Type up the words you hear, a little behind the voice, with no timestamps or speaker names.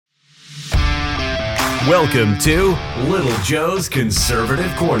Welcome to Little Joe's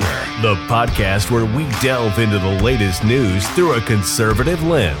Conservative Corner, the podcast where we delve into the latest news through a conservative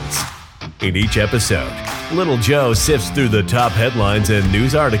lens. In each episode, Little Joe sifts through the top headlines and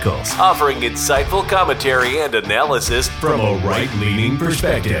news articles, offering insightful commentary and analysis from a right-leaning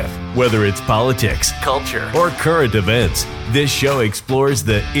perspective. Whether it's politics, culture, or current events, this show explores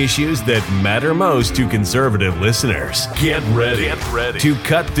the issues that matter most to conservative listeners. Get ready to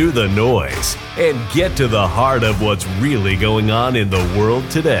cut through the noise and get to the heart of what's really going on in the world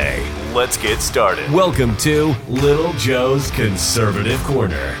today. Let's get started. Welcome to Little Joe's Conservative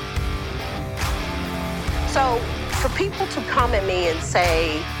Corner. So, for people to come at me and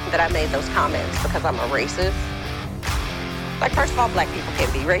say that I made those comments because I'm a racist, like, first of all, black people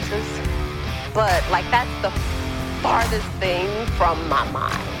can't be racist, but, like, that's the farthest thing from my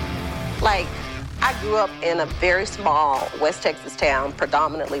mind. Like, I grew up in a very small West Texas town,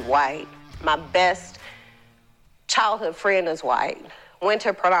 predominantly white. My best childhood friend is white, went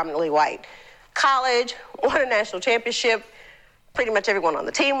to predominantly white college, won a national championship. Pretty much everyone on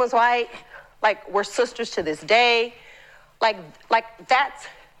the team was white. Like, we're sisters to this day. Like that's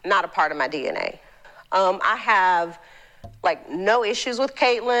not a part of my DNA. I have, like, no issues with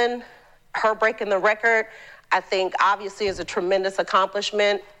Caitlyn. Her breaking the record, I think, obviously is a tremendous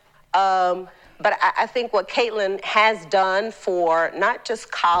accomplishment. But I think what Caitlyn has done for not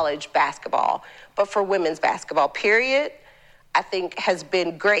just college basketball, but for women's basketball, period, I think has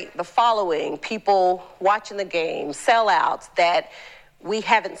been great. The following, people watching the game, sellouts that we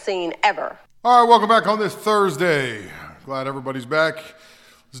haven't seen ever. All right, welcome back on this Thursday. Glad everybody's back.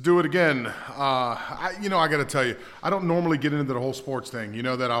 Let's do it again. I got to tell you, I don't normally get into the whole sports thing. You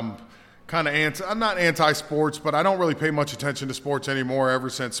know that I'm kind of I'm not anti-sports, but I don't really pay much attention to sports anymore ever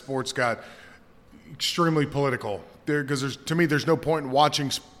since sports got extremely political. Because to me, there's no point in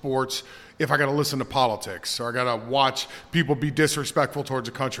watching sports if I got to listen to politics or I got to watch people be disrespectful towards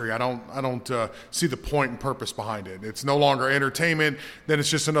the country. I don't see the point and purpose behind it. It's no longer entertainment. Then it's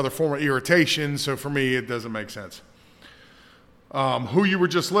just another form of irritation. So for me, it doesn't make sense. Who you were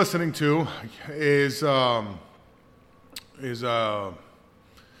just listening to is Sheryl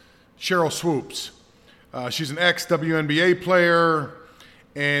Swoopes. She's an ex-WNBA player,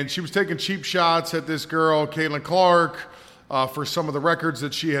 and she was taking cheap shots at this girl, Caitlin Clark, for some of the records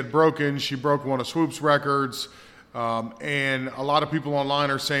that she had broken. She broke one of Swoopes' records, and a lot of people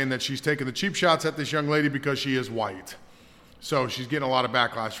online are saying that she's taking the cheap shots at this young lady because she is white. So she's getting a lot of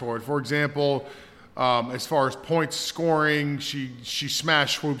backlash for it. For example, as far as points scoring, she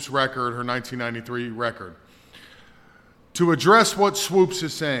smashed Swoopes' record, her 1993 record. To address what Swoopes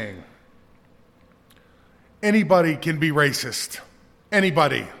is saying, anybody can be racist.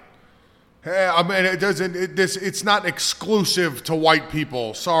 Anybody. I mean, it's not exclusive to white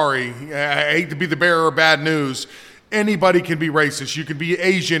people. Sorry. I hate to be the bearer of bad news. Anybody can be racist. You can be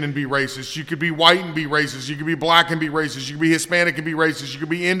Asian and be racist. You could be white and be racist. You could be black and be racist. You could be Hispanic and be racist. You could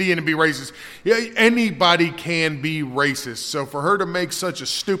be Indian and be racist. Yeah, anybody can be racist. So for her to make such a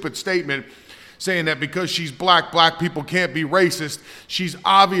stupid statement saying that because she's black people can't be racist, she's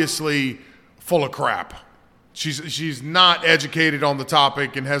obviously full of crap. She's not educated on the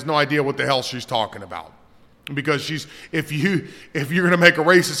topic and has no idea what the hell she's talking about. Because if you're going to make a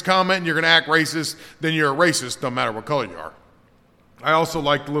racist comment and you're going to act racist, then you're a racist no matter what color you are. I also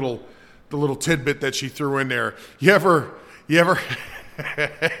like the little tidbit that she threw in there. You ever you're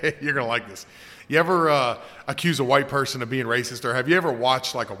going to like this. You ever accuse a white person of being racist, or have you ever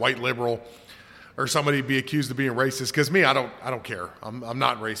watched like a white liberal or somebody be accused of being racist? Because me, I don't care. I'm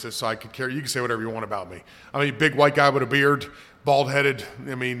not racist, so I could care. You can say whatever you want about me. I mean, big white guy with a beard, bald-headed.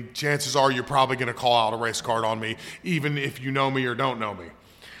 I mean, chances are you're probably going to call out a race card on me, even if you know me or don't know me.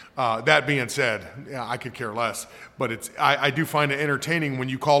 That being said, yeah, I could care less. But I do find it entertaining when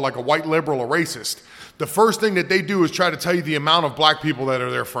you call like a white liberal a racist. The first thing that they do is try to tell you the amount of black people that are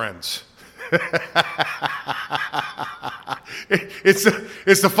their friends. It's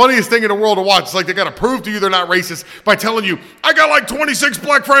the funniest thing in the world to watch. It's like they got to prove to you they're not racist by telling you, I got like 26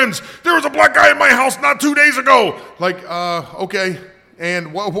 black friends. There was a black guy in my house not 2 days ago. Like, okay.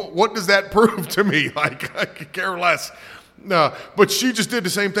 And what does that prove to me? Like, I could care less. No, but she just did the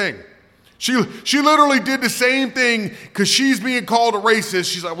same thing. She literally did the same thing because she's being called a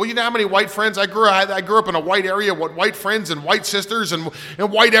racist. She's like, well, you know how many white friends I grew up in a white area, what white friends and white sisters and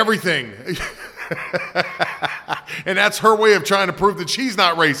white everything. And that's her way of trying to prove that she's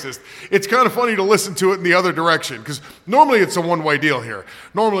not racist. It's kind of funny to listen to it in the other direction because normally it's a one-way deal here.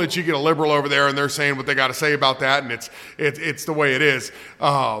 Normally you get a liberal over there and they're saying what they got to say about that, and it's the way it is.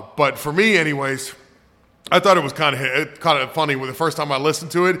 But for me anyways, I thought it was kind of funny when the first time I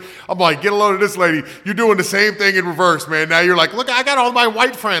listened to it. I'm like, get a load of this lady. You're doing the same thing in reverse, man. Now you're like, look, I got all my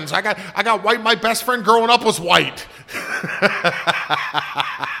white friends. I got white. My best friend growing up was white.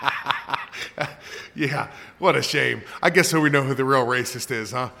 Yeah, what a shame. I guess so we know who the real racist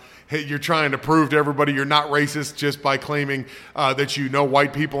is, huh? Hey, you're trying to prove to everybody you're not racist just by claiming that you know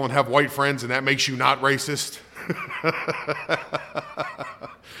white people and have white friends, and that makes you not racist.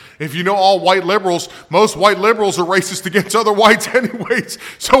 If you know all white liberals, most white liberals are racist against other whites anyways,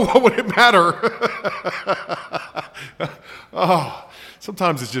 so what would it matter? Oh,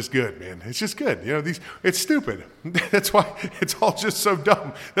 sometimes it's just good, man. It's just good. It's stupid. That's why it's all just so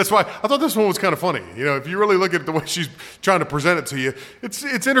dumb. That's why I thought this one was kind of funny. If you really look at the way she's trying to present it to you,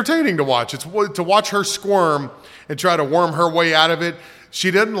 it's entertaining to watch. It's to watch her squirm and try to worm her way out of it. She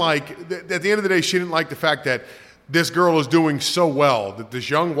didn't like, at the end of the day, she didn't like the fact that this girl is doing so well, that this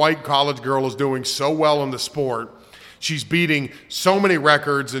young white college girl is doing so well in the sport. She's beating so many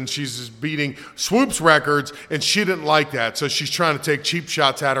records, and she's beating Swoopes records, and she didn't like that. So she's trying to take cheap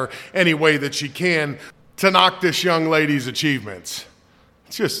shots at her any way that she can to knock this young lady's achievements.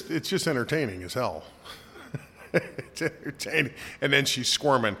 It's just entertaining as hell. It's entertaining. And then she's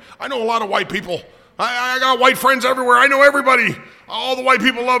squirming. I know a lot of white people. I got white friends everywhere. I know everybody. All the white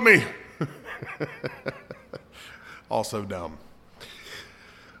people love me. Also dumb.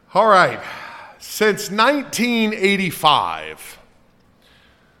 All right. Since 1985,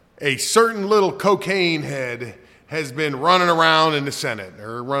 a certain little cocaine head has been running around in the Senate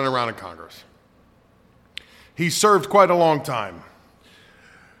or running around in Congress. He served quite a long time.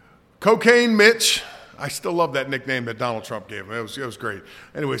 Cocaine Mitch, I still love that nickname that Donald Trump gave him. It was great.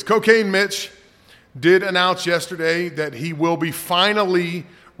 Anyways, Cocaine Mitch did announce yesterday that he will be finally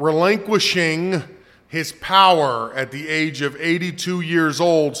relinquishing his power at the age of 82 years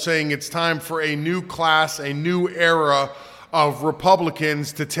old, saying it's time for a new class, a new era of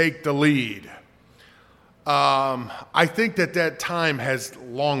Republicans to take the lead. I think that time has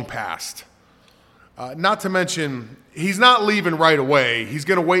long passed. Not to mention, he's not leaving right away. He's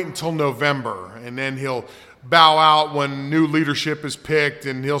going to wait until November, and then he'll bow out when new leadership is picked,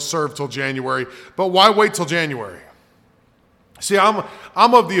 and he'll serve till January. But why wait till January? See, I'm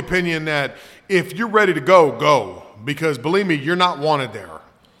of the opinion that if you're ready to go, go. Because believe me, you're not wanted there.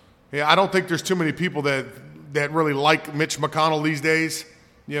 Yeah, I don't think there's too many people that really like Mitch McConnell these days.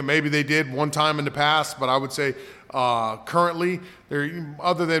 Maybe they did one time in the past, but I would say currently,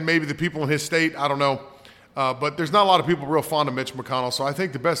 other than maybe the people in his state, I don't know. But there's not a lot of people real fond of Mitch McConnell. So I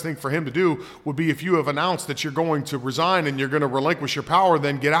think the best thing for him to do would be, if you have announced that you're going to resign and you're going to relinquish your power,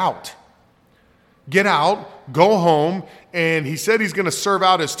 then get out. Get out, go home, and he said he's going to serve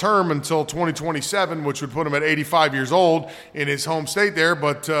out his term until 2027, which would put him at 85 years old in his home state there.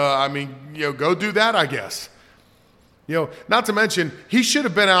 But, go do that, I guess. Not to mention, he should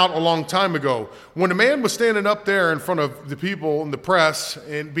have been out a long time ago. When the man was standing up there in front of the people in the press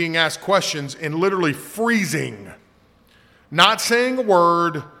and being asked questions and literally freezing, not saying a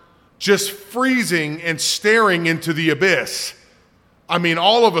word, just freezing and staring into the abyss. I mean,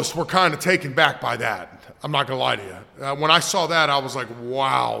 all of us were kind of taken back by that. I'm not going to lie to you. When I saw that, I was like,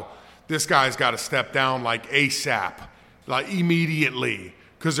 wow, this guy's got to step down like ASAP, like immediately,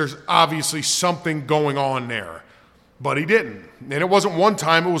 because there's obviously something going on there. But he didn't. And it wasn't one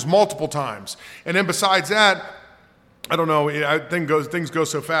time, it was multiple times. And then besides that, I don't know, things go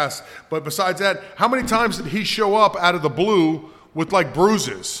so fast. But besides that, how many times did he show up out of the blue with like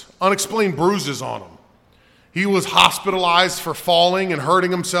bruises, unexplained bruises on him? He was hospitalized for falling and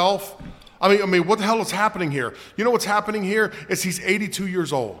hurting himself. I mean, what the hell is happening here? You know what's happening here is he's 82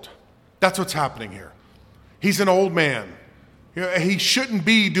 years old. That's what's happening here. He's an old man. He shouldn't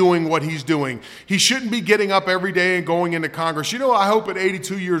be doing what he's doing. He shouldn't be getting up every day and going into Congress. I hope at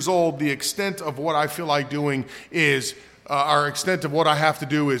 82 years old, the extent of what I feel like doing is, or extent of what I have to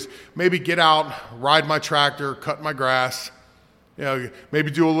do is maybe get out, ride my tractor, cut my grass,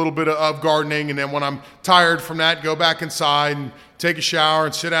 maybe do a little bit of gardening, and then when I'm tired from that, go back inside and take a shower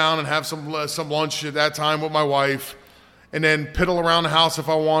and sit down and have some lunch at that time with my wife, and then piddle around the house if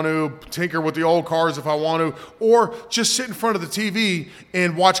I want to, tinker with the old cars if I want to, or just sit in front of the TV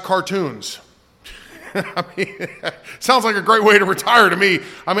and watch cartoons. I mean, sounds like a great way to retire to me.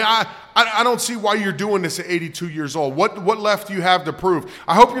 I mean, I don't see why you're doing this at 82 years old. What left do you have to prove?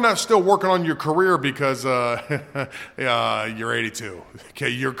 I hope you're not still working on your career because you're 82. Okay,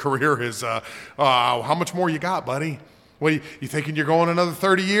 your career is, how much more you got, buddy? What, you thinking you're going another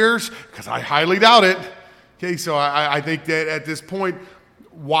 30 years? Because I highly doubt it. Okay, so I think that at this point,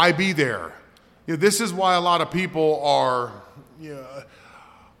 why be there? This is why a lot of people are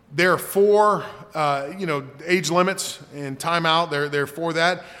They're for, age limits and timeout. They're for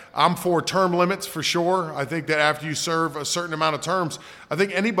that. I'm for term limits for sure. I think that after you serve a certain amount of terms, I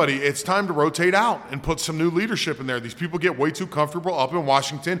think it's time to rotate out and put some new leadership in there. These people get way too comfortable up in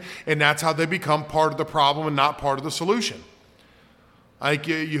Washington, and that's how they become part of the problem and not part of the solution. Like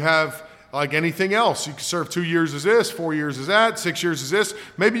you have, like anything else, you can serve 2 years as this, 4 years as that, 6 years as this.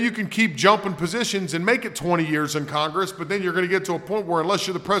 Maybe you can keep jumping positions and make it 20 years in Congress, but then you're going to get to a point where unless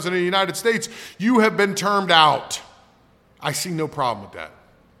you're the president of the United States, you have been termed out. I see no problem with that.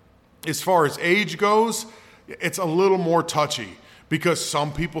 As far as age goes, it's a little more touchy because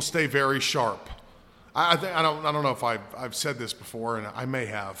some people stay very sharp. I don't know if I've said this before, and I may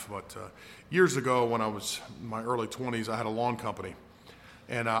have, but years ago when I was in my early 20s, I had a lawn company.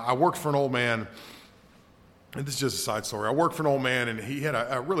 And I worked for an old man, and this is just a side story. I worked for an old man, and he had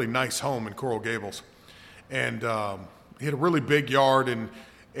a really nice home in Coral Gables. And he had a really big yard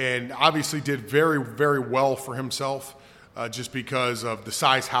and obviously did very, very well for himself just because of the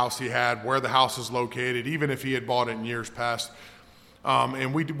size house he had, where the house is located, even if he had bought it in years past.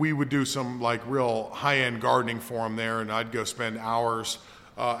 And we would do some like real high-end gardening for him there, and I'd go spend hours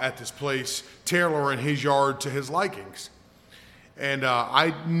at this place tailoring his yard to his likings. And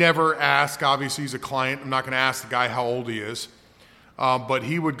I never ask, obviously he's a client, I'm not going to ask the guy how old he is. But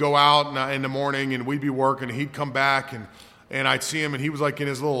he would go out in the morning and we'd be working and he'd come back and I'd see him and he was like in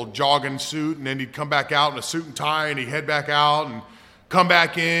his little jogging suit and then he'd come back out in a suit and tie and he'd head back out and come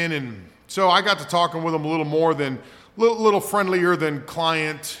back in. And so I got to talking with him a little more than, little friendlier than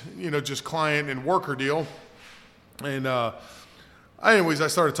client, just client and worker deal. And anyways, I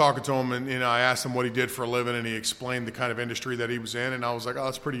started talking to him, and I asked him what he did for a living, and he explained the kind of industry that he was in, and I was like, oh,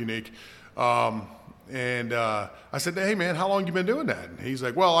 that's pretty unique. And I said, hey, man, how long you been doing that? And he's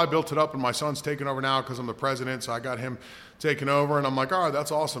like, well, I built it up, and my son's taking over now because I'm the president, so I got him taking over. And I'm like, all right,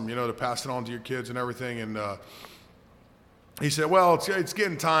 that's awesome, to pass it on to your kids and everything. And he said, well, it's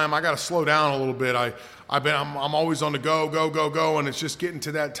getting time. I got to slow down a little bit. I'm always on the go, and it's just getting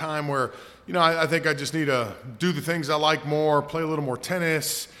to that time where, I think I just need to do the things I like more, play a little more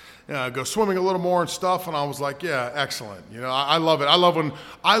tennis, go swimming a little more and stuff. And I was like, yeah, excellent. I love it.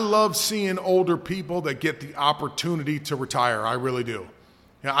 I love seeing older people that get the opportunity to retire. I really do.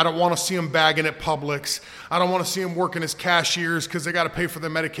 I don't want to see them bagging at Publix. I don't want to see them working as cashiers because they got to pay for their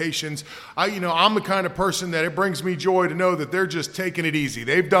medications. I'm the kind of person that it brings me joy to know that they're just taking it easy.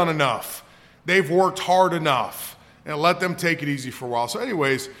 They've done enough. They've worked hard enough. And let them take it easy for a while. So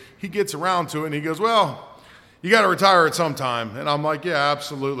anyways, he gets around to it and he goes, well, you got to retire at some time. And I'm like, yeah,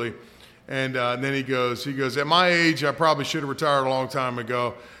 absolutely. And then he goes, at my age, I probably should have retired a long time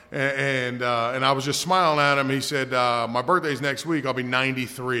ago. And I was just smiling at him. He said, my birthday's next week. I'll be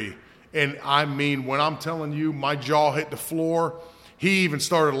 93. And I mean, when I'm telling you, my jaw hit the floor. He even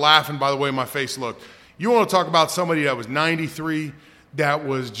started laughing by the way my face looked. You want to talk about somebody that was 93, that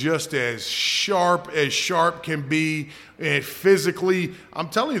was just as sharp can be, and physically, I'm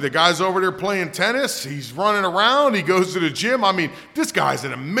telling you, the guy's over there playing tennis, he's running around, he goes to the gym. I mean, this guy's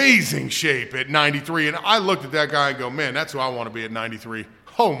in amazing shape at 93, and I looked at that guy and go, man, that's who I want to be at 93.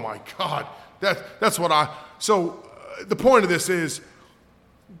 Oh my God, that's what so the point of this is,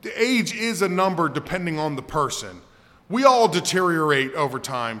 the age is a number depending on the person. We all deteriorate over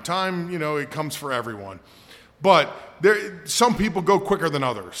time. Time, it comes for everyone. But some people go quicker than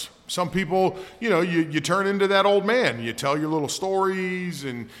others. Some people, you turn into that old man. You tell your little stories,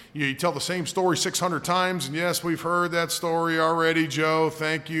 and you tell the same story 600 times. And yes, we've heard that story already, Joe.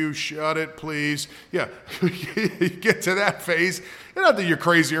 Thank you. Shut it, please. Yeah, you get to that phase. Not that you're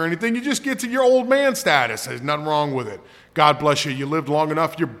crazy or anything. You just get to your old man status. There's nothing wrong with it. God bless you. You lived long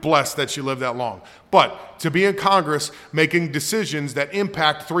enough. You're blessed that you lived that long. But to be in Congress making decisions that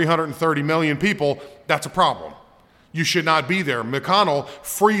impact 330 million people, that's a problem. You should not be there. McConnell,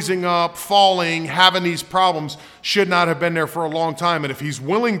 freezing up, falling, having these problems, should not have been there for a long time. And if he's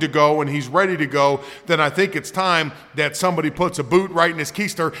willing to go and he's ready to go, then I think it's time that somebody puts a boot right in his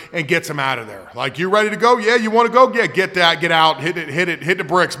keister and gets him out of there. Like, you ready to go? Yeah, you want to go? Yeah, get out, hit the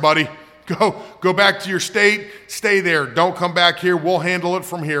bricks, buddy. Go back to your state, stay there. Don't come back here. We'll handle it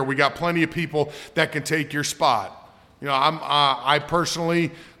from here. We got plenty of people that can take your spot. I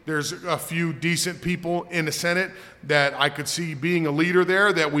personally, there's a few decent people in the Senate that I could see being a leader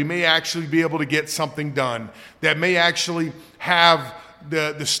there, that we may actually be able to get something done, that may actually have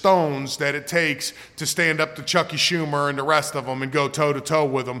the stones that it takes to stand up to Chucky Schumer and the rest of them and go toe-to-toe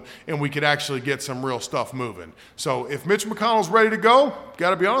with them, and we could actually get some real stuff moving. So if Mitch McConnell's ready to go,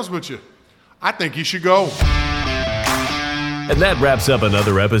 got to be honest with you, I think he should go. And that wraps up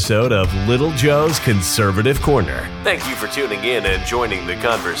another episode of Little Joe's Conservative Corner. Thank you for tuning in and joining the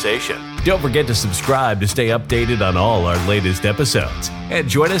conversation. Don't forget to subscribe to stay updated on all our latest episodes. And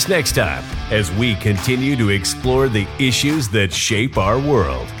join us next time as we continue to explore the issues that shape our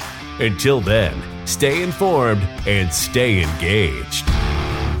world. Until then, stay informed and stay engaged.